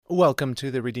Welcome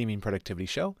to the Redeeming Productivity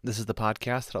Show. This is the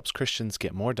podcast that helps Christians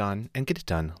get more done and get it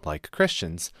done like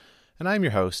Christians. And I'm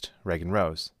your host, Reagan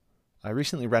Rose. I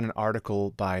recently read an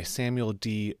article by Samuel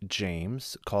D.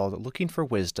 James called Looking for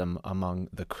Wisdom Among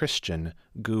the Christian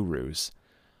Gurus.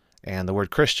 And the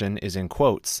word Christian is in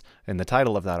quotes in the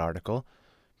title of that article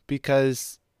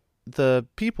because the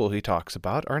people he talks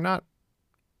about are not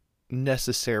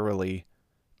necessarily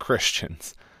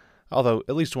Christians, although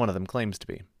at least one of them claims to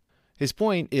be. His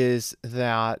point is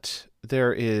that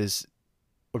there is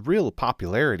a real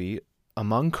popularity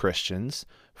among Christians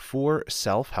for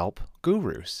self-help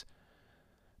gurus.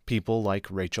 People like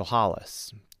Rachel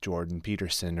Hollis, Jordan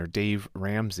Peterson, or Dave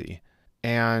Ramsey.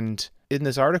 And in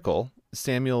this article,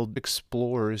 Samuel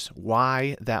explores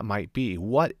why that might be.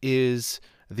 What is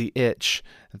the itch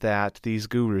that these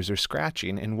gurus are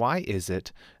scratching, and why is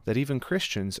it that even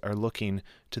Christians are looking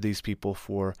to these people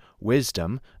for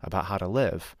wisdom about how to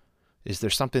live? Is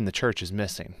there something the church is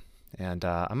missing? And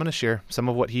I'm going to share some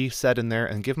of what he said in there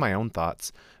and give my own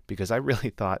thoughts, because I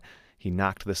really thought he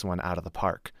knocked this one out of the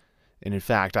park. And in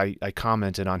fact, I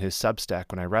commented on his Substack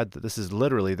when I read that this is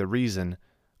literally the reason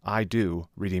I do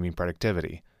Redeeming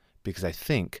Productivity, because I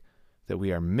think that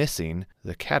we are missing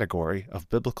the category of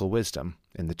biblical wisdom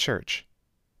in the church.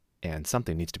 And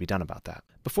something needs to be done about that.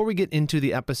 Before we get into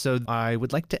the episode, I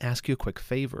would like to ask you a quick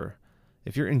favor.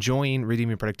 If you're enjoying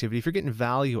Redeeming Productivity, if you're getting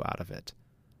value out of it,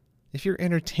 if you're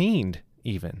entertained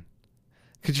even,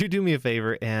 could you do me a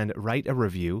favor and write a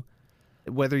review?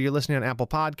 Whether you're listening on Apple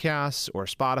Podcasts or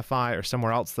Spotify or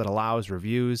somewhere else that allows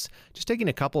reviews, just taking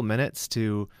a couple minutes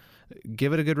to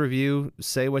give it a good review,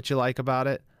 say what you like about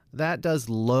it, that does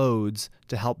loads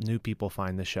to help new people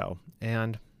find the show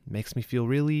and makes me feel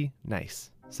really nice.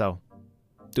 So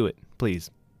do it, please.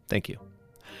 Thank you.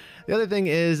 The other thing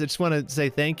is, I just want to say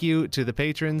thank you to the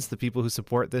patrons, the people who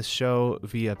support this show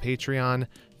via Patreon.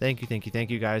 Thank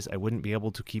you, guys. I wouldn't be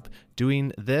able to keep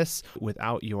doing this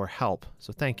without your help,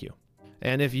 so thank you.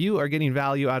 And if you are getting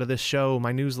value out of this show,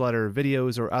 my newsletter,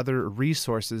 videos, or other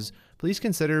resources, please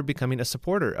consider becoming a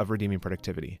supporter of Redeeming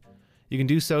Productivity. You can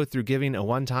do so through giving a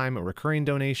one-time or recurring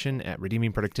donation at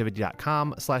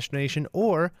redeemingproductivity.com/donation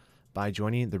or by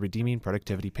joining the Redeeming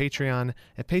Productivity Patreon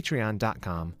at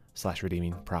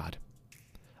patreon.com/redeemingprod.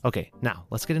 Okay, now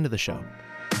let's get into the show.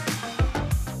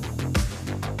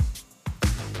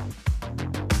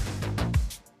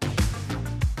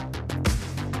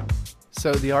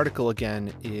 So the article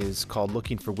again is called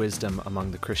Looking for Wisdom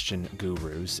Among the Christian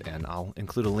Gurus, and I'll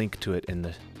include a link to it in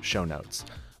the show notes.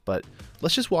 But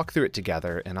let's just walk through it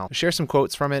together, and I'll share some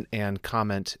quotes from it and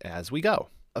comment as we go.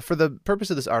 For the purpose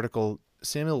of this article,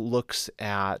 Samuel looks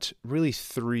at really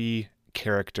three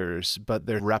characters, but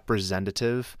they're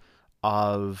representative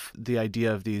of the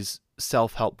idea of these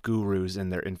self-help gurus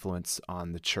and their influence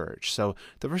on the church. So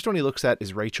the first one he looks at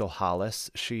is Rachel Hollis.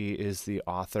 She is the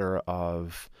author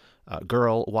of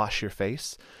Girl, Wash Your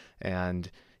Face,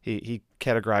 and he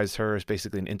categorized her as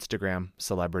basically an Instagram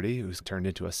celebrity who's turned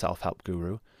into a self-help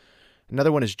guru.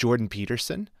 Another one is Jordan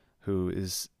Peterson, who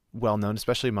is well known,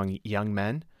 especially among young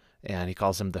men, and he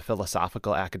calls him the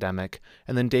philosophical academic.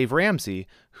 And then Dave Ramsey,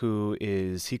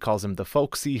 he calls him the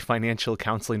folksy financial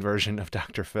counseling version of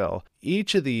Dr. Phil.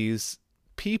 Each of these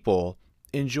people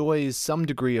enjoys some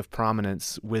degree of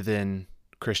prominence within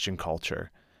Christian culture.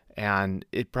 And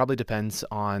it probably depends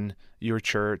on your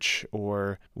church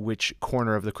or which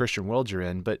corner of the Christian world you're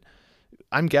in. But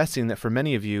I'm guessing that for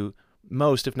many of you,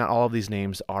 most, if not all of these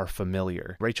names are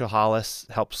familiar. Rachel Hollis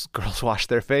helps girls wash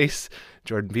their face.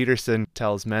 Jordan Peterson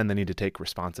tells men they need to take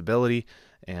responsibility.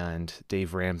 And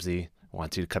Dave Ramsey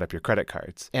wants you to cut up your credit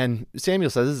cards. And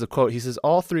Samuel says, this is a quote, he says,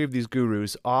 all three of these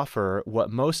gurus offer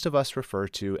what most of us refer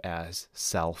to as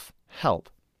self-help.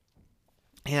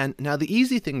 And now the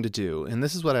easy thing to do, and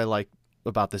this is what I like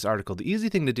about this article, the easy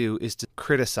thing to do is to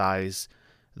criticize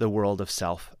the world of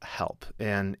self-help.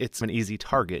 And it's an easy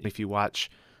target. If you watch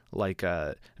like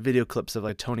video clips of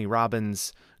like Tony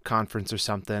Robbins conference or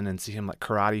something and see him like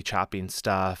karate chopping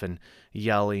stuff and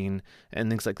yelling and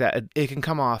things like that, it can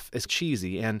come off as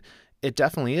cheesy. And it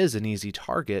definitely is an easy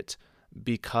target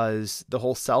because the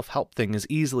whole self-help thing is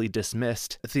easily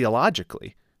dismissed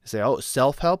theologically. You say, oh,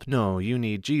 self-help? No, you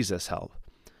need Jesus help.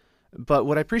 But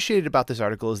what I appreciated about this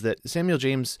article is that Samuel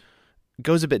James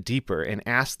goes a bit deeper and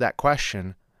asks that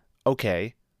question,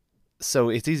 okay, so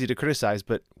it's easy to criticize,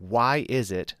 but why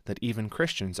is it that even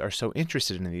Christians are so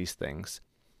interested in these things?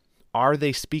 Are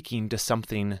they speaking to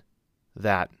something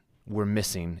that we're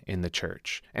missing in the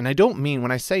church? And I don't mean,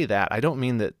 when I say that, I don't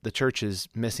mean that the church is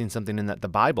missing something and that the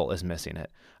Bible is missing it.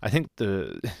 I think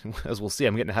as we'll see,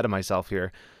 I'm getting ahead of myself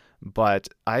here, But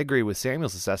I agree with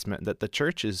Samuel's assessment that the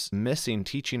church is missing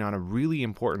teaching on a really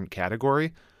important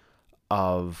category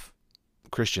of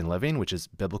Christian living, which is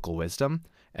biblical wisdom.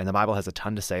 And the Bible has a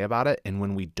ton to say about it. And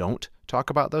when we don't talk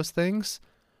about those things,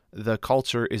 the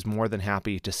culture is more than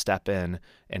happy to step in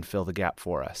and fill the gap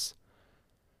for us.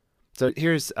 So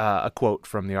here's a quote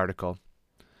from the article.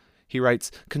 He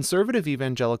writes, "Conservative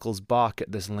evangelicals balk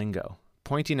at this lingo,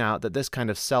 pointing out that this kind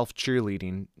of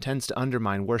self-cheerleading tends to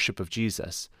undermine worship of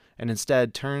Jesus and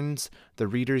instead turns the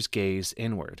reader's gaze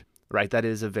inward." Right? That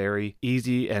is a very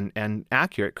easy and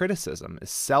accurate criticism.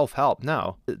 Self-help.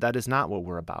 No, that is not what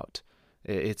we're about.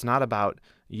 It's not about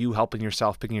you helping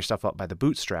yourself, picking yourself up by the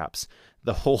bootstraps.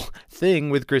 The whole thing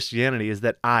with Christianity is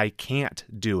that I can't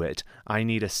do it. I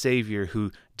need a savior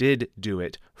who did do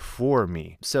it for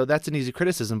me. So that's an easy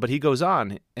criticism, but he goes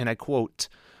on, and I quote,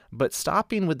 "But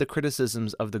stopping with the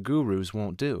criticisms of the gurus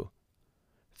won't do.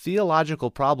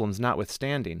 Theological problems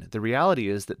notwithstanding, the reality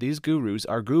is that these gurus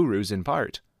are gurus in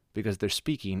part because they're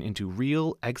speaking into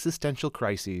real existential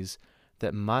crises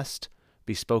that must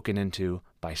be spoken into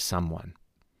by someone."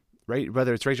 Right?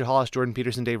 Whether it's Rachel Hollis, Jordan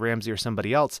Peterson, Dave Ramsey, or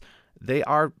somebody else, they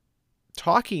are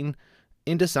talking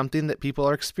into something that people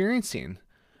are experiencing.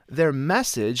 Their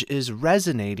message is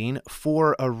resonating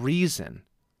for a reason.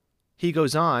 He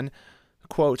goes on,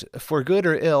 quote, "For good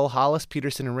or ill, Hollis,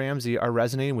 Peterson, and Ramsey are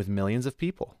resonating with millions of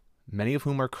people, many of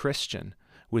whom are Christian,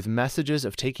 with messages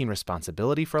of taking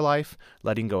responsibility for life,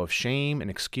 letting go of shame and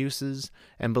excuses,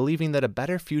 and believing that a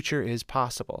better future is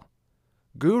possible.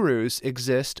 Gurus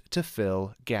exist to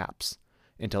fill gaps,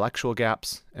 intellectual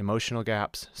gaps, emotional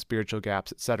gaps, spiritual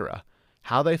gaps, etc.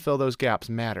 How they fill those gaps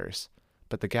matters,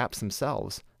 but the gaps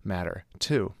themselves matter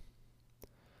too."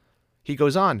 He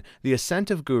goes on, "The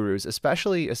ascent of gurus,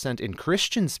 especially ascent in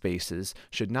Christian spaces,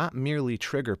 should not merely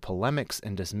trigger polemics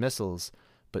and dismissals,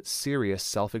 but serious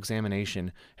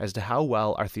self-examination as to how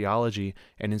well our theology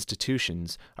and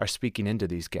institutions are speaking into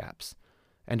these gaps,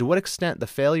 and to what extent the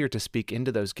failure to speak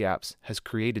into those gaps has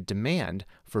created demand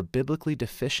for biblically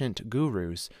deficient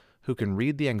gurus who can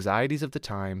read the anxieties of the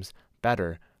times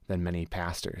better than many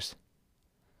pastors."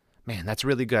 Man, that's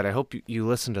really good. I hope you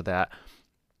listen to that.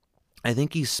 I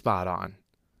think he's spot on.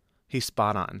 He's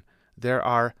spot on. There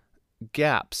are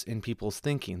gaps in people's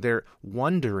thinking. They're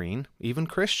wondering, even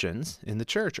Christians in the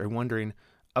church are wondering,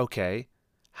 okay,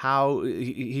 how,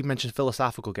 he mentioned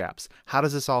philosophical gaps. How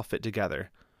does this all fit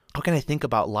together? How can I think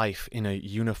about life in a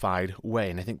unified way?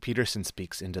 And I think Peterson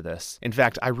speaks into this. In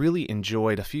fact, I really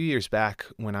enjoyed a few years back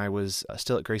when I was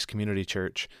still at Grace Community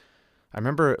Church. I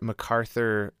remember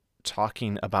MacArthur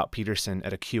talking about Peterson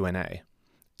at a Q&A.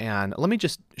 And let me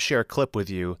just share a clip with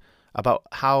you about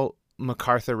how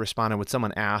MacArthur responded when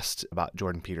someone asked about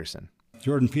Jordan Peterson.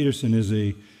 Jordan Peterson is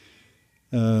a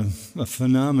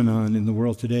phenomenon in the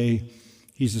world today.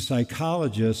 He's a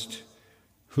psychologist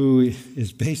who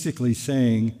is basically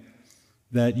saying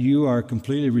that you are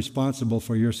completely responsible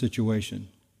for your situation.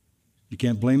 You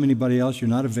can't blame anybody else. You're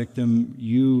not a victim.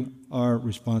 You are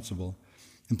responsible.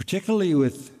 And particularly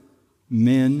with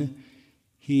men,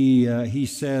 he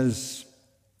says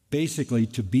basically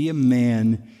to be a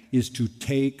man is to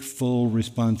take full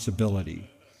responsibility.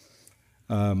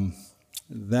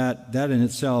 That in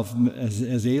itself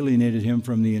has alienated him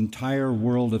from the entire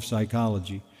world of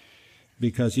psychology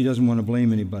because he doesn't want to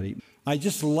blame anybody. I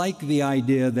just like the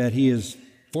idea that he is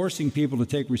forcing people to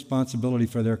take responsibility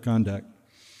for their conduct.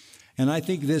 And I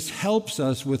think this helps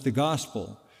us with the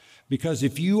gospel, because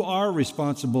if you are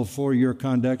responsible for your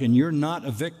conduct and you're not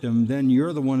a victim, then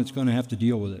you're the one that's going to have to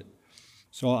deal with it.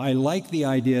 So I like the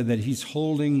idea that he's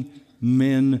holding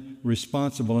men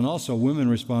responsible and also women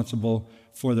responsible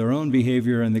for their own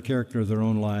behavior and the character of their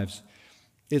own lives.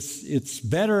 It's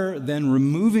better than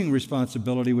removing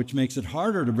responsibility, which makes it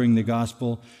harder to bring the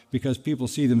gospel because people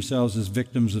see themselves as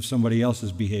victims of somebody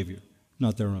else's behavior,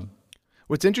 not their own.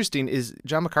 What's interesting is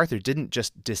John MacArthur didn't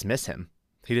just dismiss him.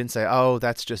 He didn't say, oh,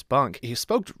 that's just bunk. He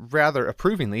spoke rather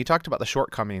approvingly. He talked about the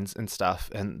shortcomings and stuff,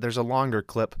 and there's a longer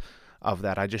clip of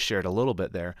that. I just shared a little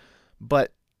bit there.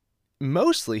 But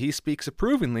mostly he speaks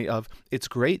approvingly of, it's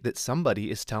great that somebody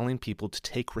is telling people to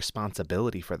take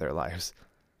responsibility for their lives.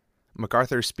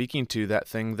 MacArthur is speaking to that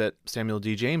thing that Samuel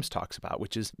D. James talks about,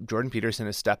 which is Jordan Peterson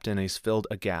has stepped in and he's filled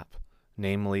a gap.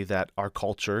 Namely, that our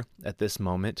culture at this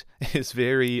moment is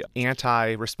very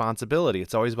anti-responsibility.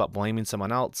 It's always about blaming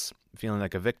someone else, feeling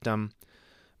like a victim.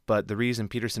 But the reason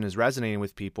Peterson is resonating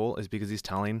with people is because he's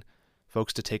telling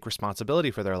folks to take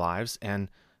responsibility for their lives, and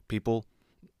people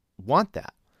want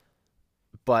that.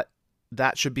 But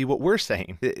that should be what we're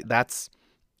saying. That's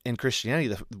in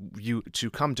Christianity, to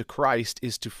come to Christ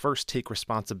is to first take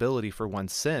responsibility for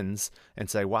one's sins and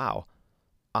say, wow,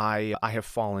 I have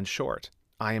fallen short.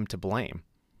 I am to blame.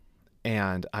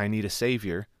 And I need a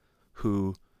Savior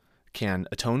who can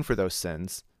atone for those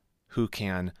sins, who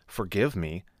can forgive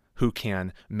me, who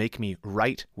can make me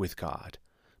right with God.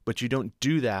 But you don't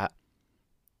do that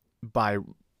by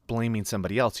blaming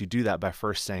somebody else. You do that by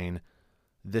first saying,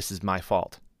 this is my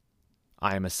fault.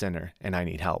 I am a sinner and I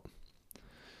need help.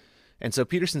 And so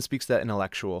Peterson speaks that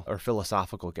intellectual or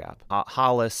philosophical gap.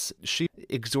 Hollis, she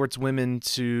exhorts women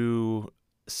to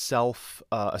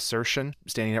self-assertion,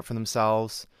 standing up for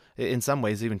themselves, in some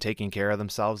ways even taking care of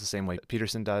themselves the same way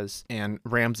Peterson does. And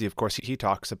Ramsey, of course, he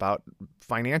talks about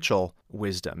financial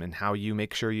wisdom and how you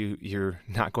make sure you're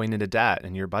not going into debt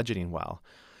and you're budgeting well.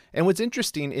 And what's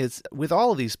interesting is with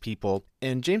all of these people,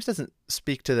 and James doesn't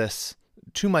speak to this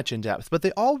too much in depth, but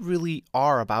they all really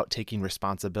are about taking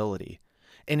responsibility.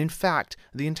 And in fact,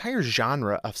 the entire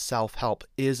genre of self-help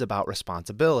is about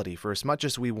responsibility. For as much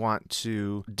as we want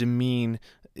to demean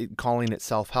calling it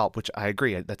self-help, which I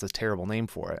agree, that's a terrible name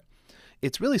for it,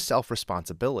 it's really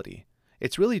self-responsibility.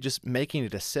 It's really just making a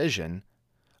decision.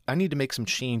 I need to make some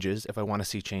changes if I want to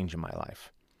see change in my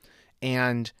life.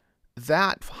 And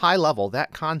that high level,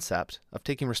 that concept of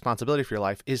taking responsibility for your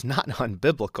life is not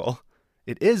unbiblical.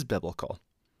 It is biblical.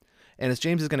 And as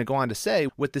James is going to go on to say,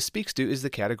 what this speaks to is the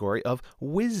category of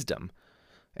wisdom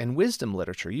and wisdom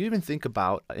literature. You even think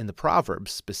about, in the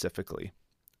Proverbs specifically,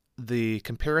 the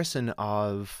comparison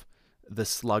of the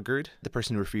sluggard, the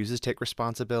person who refuses to take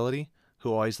responsibility,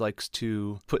 who always likes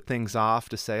to put things off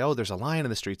to say, oh, there's a lion in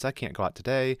the streets, I can't go out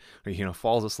today, or,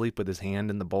 falls asleep with his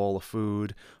hand in the bowl of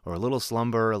food, or a little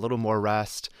slumber, a little more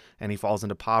rest, and he falls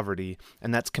into poverty.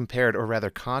 And that's compared, or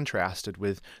rather contrasted,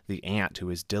 with the ant who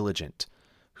is diligent,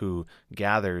 who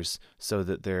gathers so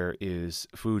that there is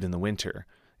food in the winter,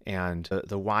 and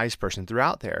the wise person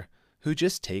throughout there who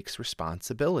just takes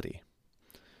responsibility.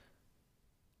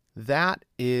 That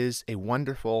is a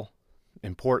wonderful,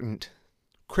 important,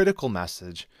 critical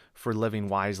message for living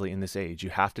wisely in this age.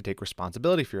 You have to take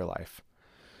responsibility for your life.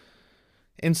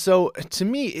 And so, to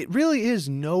me, it really is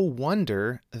no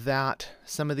wonder that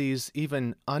some of these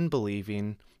even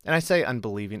unbelieving, and I say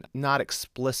unbelieving, not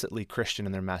explicitly Christian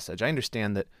in their message. I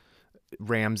understand that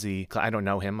Ramsey, I don't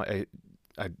know him, I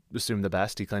assume the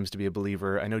best. He claims to be a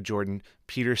believer. I know Jordan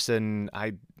Peterson,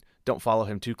 I don't follow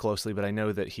him too closely, but I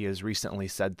know that he has recently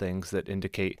said things that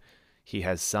indicate he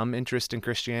has some interest in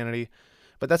Christianity.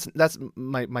 But that's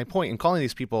my point in calling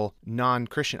these people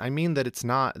non-Christian. I mean that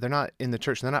they're not in the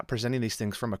church. They're not presenting these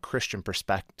things from a Christian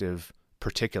perspective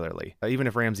particularly. Even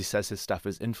if Ramsey says his stuff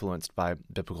is influenced by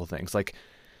biblical things, like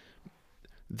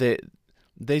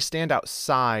they stand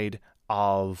outside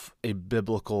of a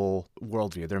biblical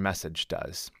worldview. Their message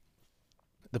does.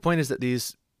 The point is that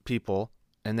these people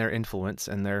and their influence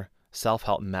and their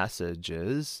self-help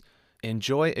messages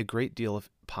enjoy a great deal of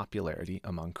popularity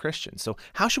among Christians. So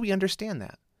how should we understand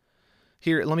that?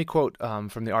 Here, let me quote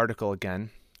from the article again.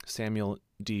 Samuel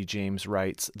D. James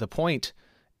writes, "The point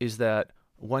is that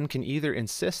one can either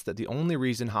insist that the only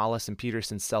reason Hollis and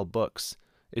Peterson sell books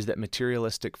is that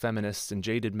materialistic feminists and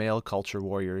jaded male culture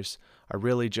warriors are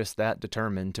really just that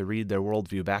determined to read their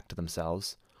worldview back to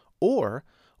themselves, or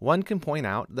one can point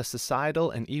out the societal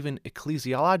and even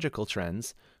ecclesiological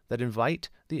trends that invite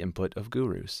the input of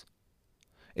gurus.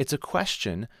 It's a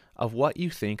question of what you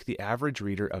think the average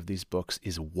reader of these books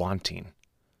is wanting.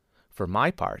 For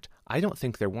my part, I don't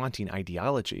think they're wanting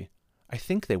ideology. I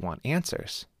think they want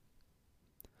answers."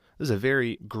 This is a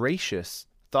very gracious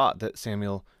thought that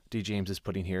Samuel D. James is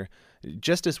putting here.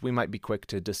 Just as we might be quick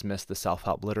to dismiss the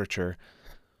self-help literature,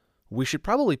 we should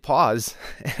probably pause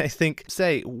and I think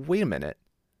say, wait a minute,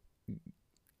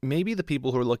 maybe the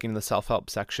people who are looking in the self-help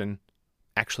section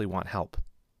actually want help.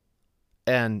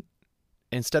 And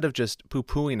instead of just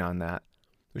poo-pooing on that,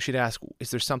 we should ask,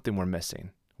 is there something we're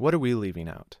missing? What are we leaving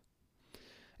out?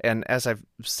 And as I've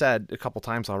said a couple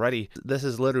times already, this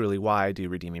is literally why I do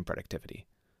Redeeming Productivity.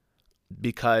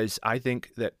 Because I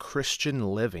think that Christian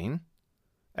living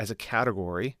as a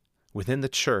category within the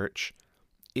church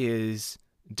is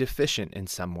deficient in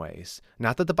some ways.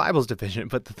 Not that the Bible's deficient,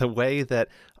 but the way that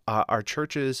our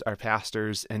churches, our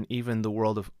pastors, and even the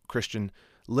world of Christian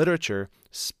literature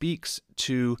speaks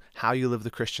to how you live the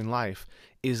Christian life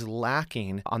is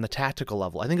lacking on the tactical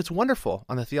level. I think it's wonderful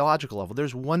on the theological level.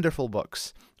 There's wonderful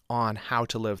books on how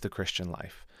to live the Christian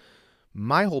life.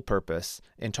 My whole purpose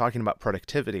in talking about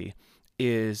productivity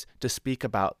is to speak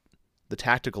about the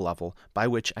tactical level, by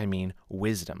which I mean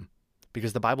wisdom,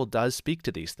 because the Bible does speak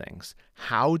to these things.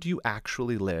 How do you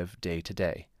actually live day to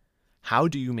day? How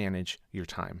do you manage your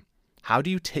time? How do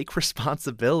you take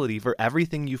responsibility for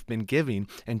everything you've been giving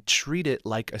and treat it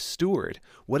like a steward?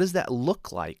 What does that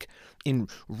look like in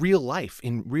real life,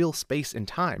 in real space and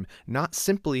time? Not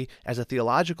simply as a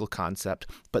theological concept,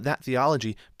 but that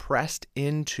theology pressed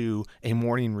into a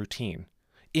morning routine,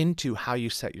 into how you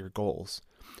set your goals,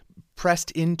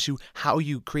 pressed into how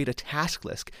you create a task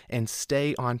list and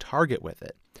stay on target with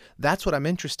it. That's what I'm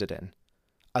interested in.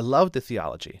 I love the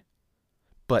theology,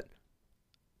 but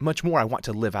much more, I want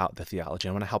to live out the theology.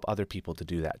 I want to help other people to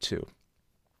do that too.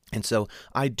 And so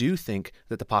I do think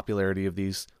that the popularity of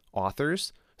these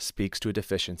authors speaks to a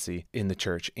deficiency in the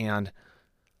church. And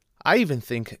I even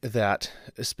think that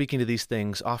speaking to these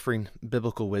things, offering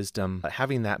biblical wisdom,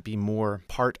 having that be more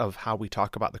part of how we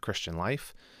talk about the Christian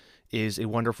life is a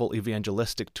wonderful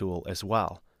evangelistic tool as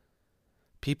well.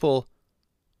 People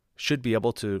should be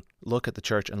able to look at the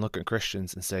church and look at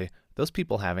Christians and say, those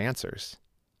people have answers.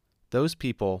 Those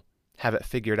people have it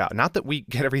figured out. Not that we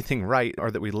get everything right or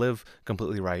that we live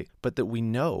completely right, but that we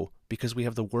know because we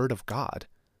have the Word of God,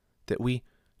 that we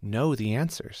know the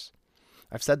answers.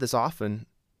 I've said this often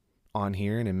on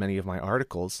here and in many of my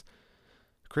articles.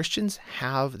 Christians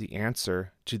have the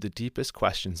answer to the deepest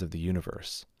questions of the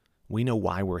universe. We know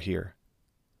why we're here.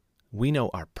 We know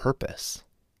our purpose.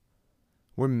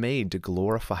 We're made to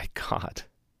glorify God.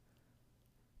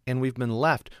 And we've been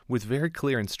left with very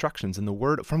clear instructions in the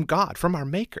Word from God, from our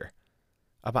Maker,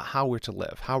 about how we're to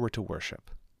live, how we're to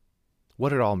worship,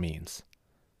 what it all means.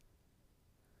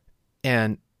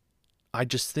 And I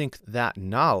just think that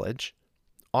knowledge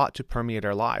ought to permeate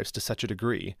our lives to such a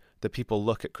degree that people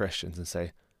look at Christians and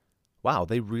say, wow,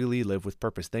 they really live with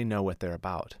purpose. They know what they're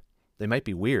about. They might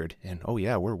be weird, and oh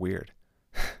yeah, we're weird.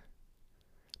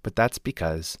 But that's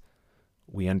because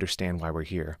we understand why we're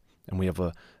here, and we have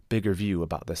a bigger view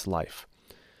about this life.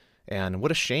 And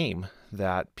what a shame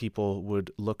that people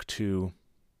would look to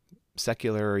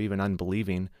secular or even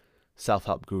unbelieving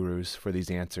self-help gurus for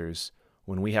these answers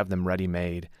when we have them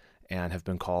ready-made and have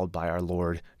been called by our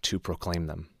Lord to proclaim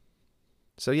them.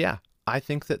 So yeah, I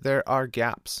think that there are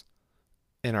gaps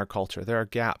in our culture. There are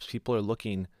gaps people are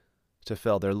looking to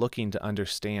fill. They're looking to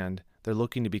understand. They're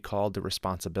looking to be called to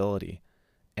responsibility.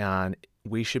 And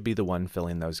we should be the one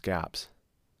filling those gaps.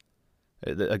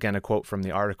 Again, a quote from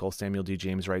the article, Samuel D.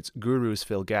 James writes, "Gurus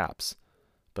fill gaps,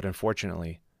 but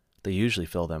unfortunately, they usually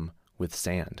fill them with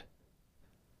sand."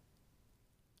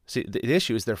 See, the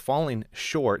issue is they're falling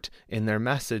short in their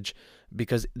message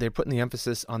because they're putting the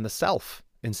emphasis on the self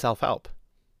in self-help.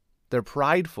 They're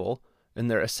prideful in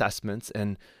their assessments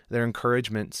and their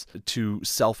encouragements to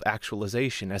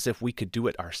self-actualization as if we could do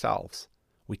it ourselves.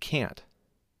 We can't.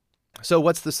 So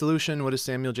what's the solution? What does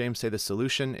Samuel James say the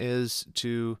solution is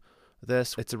to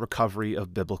this? It's a recovery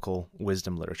of biblical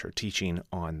wisdom literature, teaching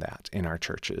on that in our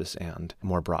churches and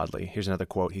more broadly. Here's another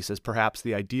quote. He says, "Perhaps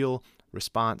the ideal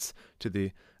response to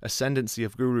the ascendancy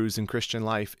of gurus in Christian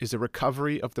life is a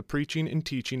recovery of the preaching and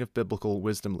teaching of biblical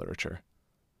wisdom literature.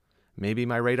 Maybe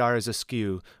my radar is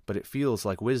askew, but it feels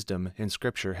like wisdom in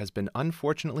Scripture has been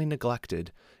unfortunately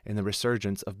neglected in the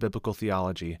resurgence of biblical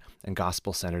theology and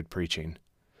gospel-centered preaching."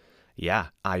 Yeah,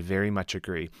 I very much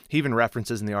agree. He even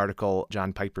references in the article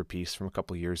John Piper piece from a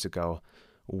couple years ago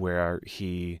where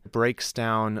he breaks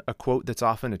down a quote that's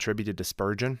often attributed to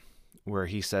Spurgeon, where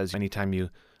he says, anytime you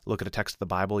look at a text of the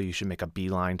Bible, you should make a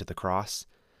beeline to the cross.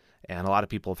 And a lot of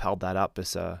people have held that up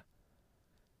as a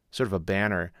sort of a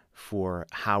banner for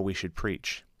how we should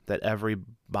preach, that every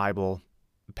Bible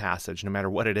passage, no matter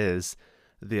what it is,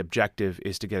 the objective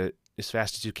is to get it as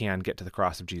fast as you can, get to the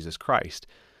cross of Jesus Christ.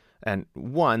 And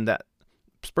one, that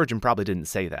Spurgeon probably didn't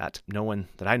say that. No one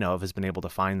that I know of has been able to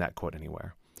find that quote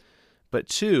anywhere. But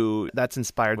two, that's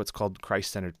inspired what's called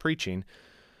Christ-centered preaching,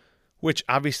 which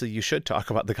obviously you should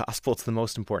talk about the gospel. It's the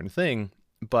most important thing.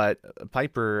 But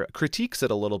Piper critiques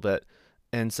it a little bit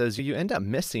and says you end up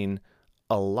missing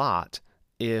a lot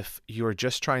if you're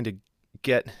just trying to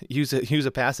use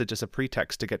a passage as a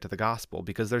pretext to get to the gospel,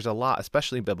 because there's a lot,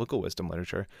 especially in biblical wisdom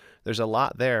literature, there's a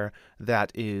lot there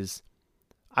that is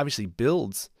obviously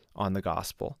builds on the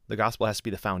gospel. The gospel has to be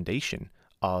the foundation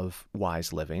of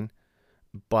wise living.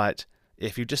 But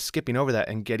if you're just skipping over that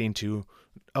and getting to,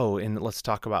 and let's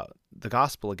talk about the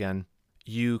gospel again,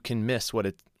 you can miss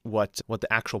what the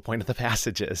actual point of the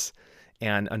passage is.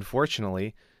 And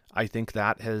unfortunately, I think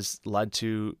that has led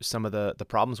to some of the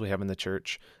problems we have in the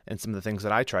church and some of the things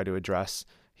that I try to address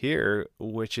here,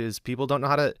 which is people don't know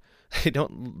how to they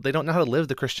don't know how to live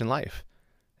the Christian life.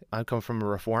 I come from a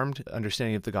Reformed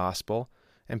understanding of the gospel,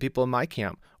 and people in my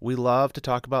camp, we love to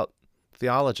talk about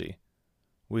theology.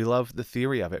 We love the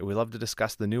theory of it. We love to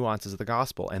discuss the nuances of the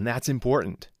gospel, and that's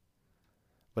important.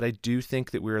 But I do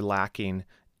think that we're lacking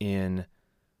in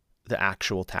the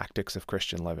actual tactics of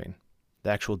Christian living, the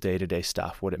actual day-to-day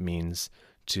stuff, what it means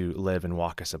to live and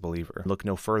walk as a believer. Look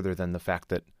no further than the fact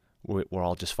that we're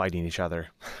all just fighting each other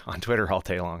on Twitter all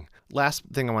day long. Last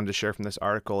thing I wanted to share from this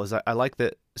article is I like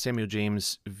that Samuel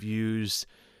James views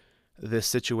this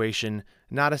situation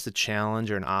not as a challenge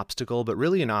or an obstacle, but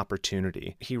really an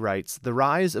opportunity. He writes, "The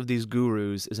rise of these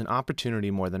gurus is an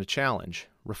opportunity more than a challenge.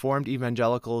 Reformed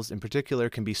evangelicals in particular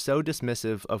can be so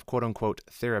dismissive of quote-unquote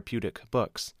therapeutic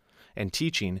books and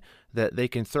teaching that they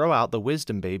can throw out the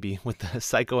wisdom baby with the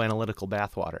psychoanalytical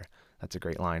bathwater." That's a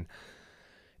great line.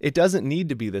 It doesn't need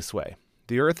to be this way.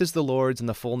 The earth is the Lord's and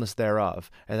the fullness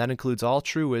thereof, and that includes all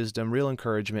true wisdom, real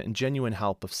encouragement, and genuine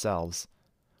help of selves.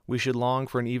 We should long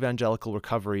for an evangelical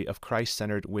recovery of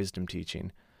Christ-centered wisdom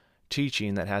teaching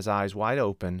that has eyes wide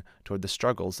open toward the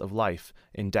struggles of life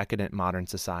in decadent modern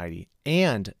society,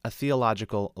 and a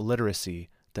theological literacy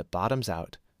that bottoms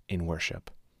out in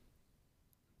worship.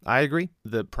 I agree.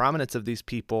 The prominence of these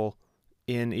people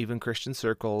in even Christian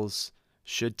circles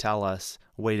should tell us,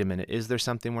 wait a minute, is there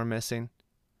something we're missing?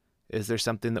 Is there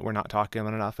something that we're not talking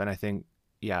about enough? And I think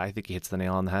he hits the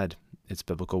nail on the head. It's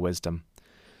biblical wisdom.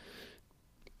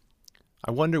 I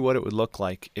wonder what it would look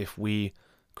like if we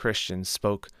Christians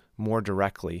spoke more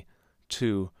directly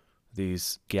to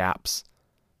these gaps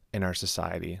in our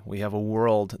society. We have a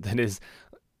world that is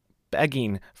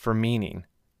begging for meaning.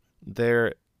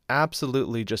 They're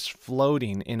absolutely just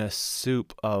floating in a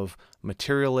soup of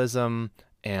materialism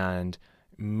and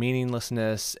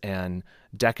meaninglessness and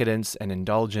decadence and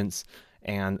indulgence,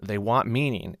 and they want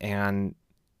meaning, and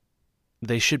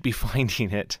they should be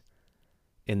finding it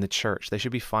in the church. They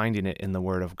should be finding it in the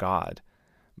Word of God.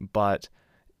 But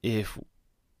if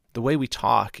the way we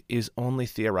talk is only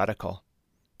theoretical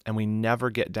and we never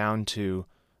get down to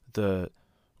the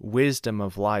wisdom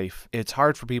of life, it's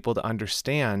hard for people to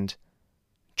understand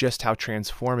just how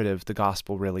transformative the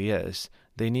gospel really is.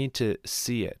 They need to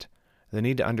see it. They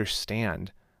need to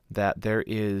understand that there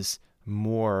is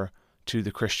more to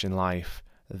the Christian life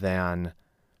than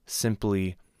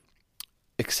simply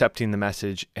accepting the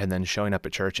message and then showing up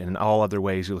at church, and in all other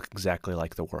ways you look exactly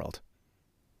like the world.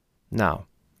 No.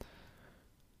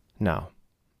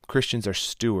 Christians are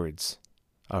stewards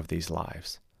of these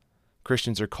lives.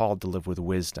 Christians are called to live with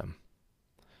wisdom,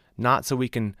 not so we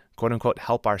can, quote-unquote,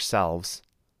 help ourselves,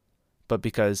 but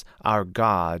because our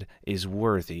God is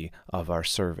worthy of our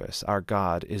service. Our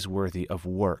God is worthy of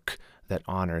work that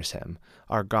honors Him.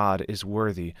 Our God is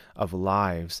worthy of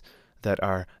lives that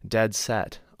are dead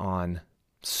set on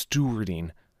stewarding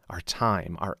our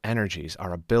time, our energies,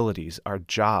 our abilities, our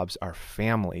jobs, our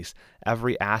families,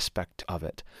 every aspect of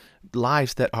it.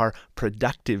 Lives that are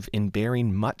productive in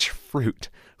bearing much fruit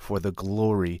for the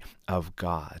glory of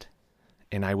God.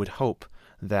 And I would hope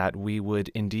that we would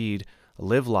indeed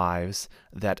live lives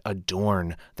that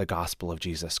adorn the gospel of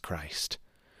Jesus Christ.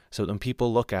 So when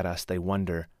people look at us, they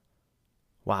wonder,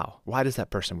 wow, why does that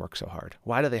person work so hard?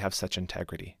 Why do they have such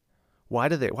integrity? Why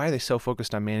are they so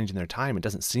focused on managing their time? It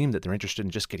doesn't seem that they're interested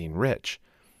in just getting rich.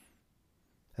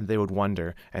 And they would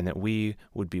wonder, and that we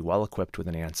would be well equipped with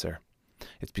an answer.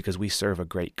 It's because we serve a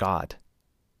great God.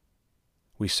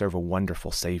 We serve a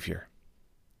wonderful Savior.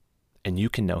 And you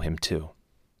can know Him too.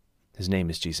 His name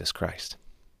is Jesus Christ.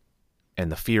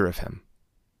 And the fear of Him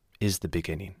is the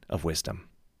beginning of wisdom.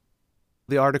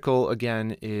 The article,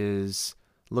 again, is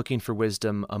Looking for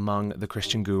Wisdom Among the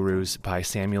Christian Gurus by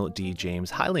Samuel D.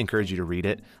 James. Highly encourage you to read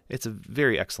it. It's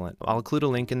very excellent. I'll include a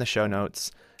link in the show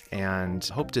notes and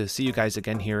hope to see you guys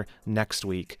again here next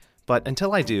week. But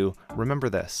until I do, remember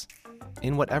this.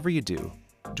 In whatever you do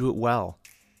it well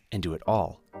and do it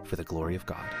all for the glory of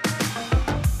God.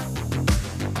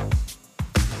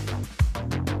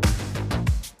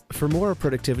 For more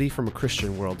productivity from a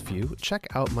Christian worldview, check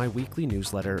out my weekly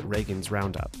newsletter, Reagan's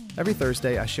Roundup. Every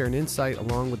Thursday, I share an insight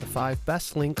along with the 5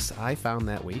 best links I found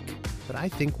that week that I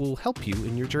think will help you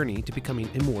in your journey to becoming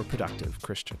a more productive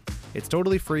Christian. It's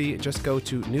totally free. Just go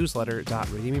to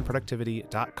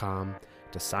newsletter.redeemingproductivity.com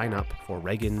to sign up for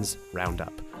Reagan's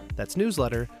Roundup. That's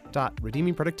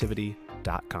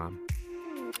newsletter.redeemingproductivity.com.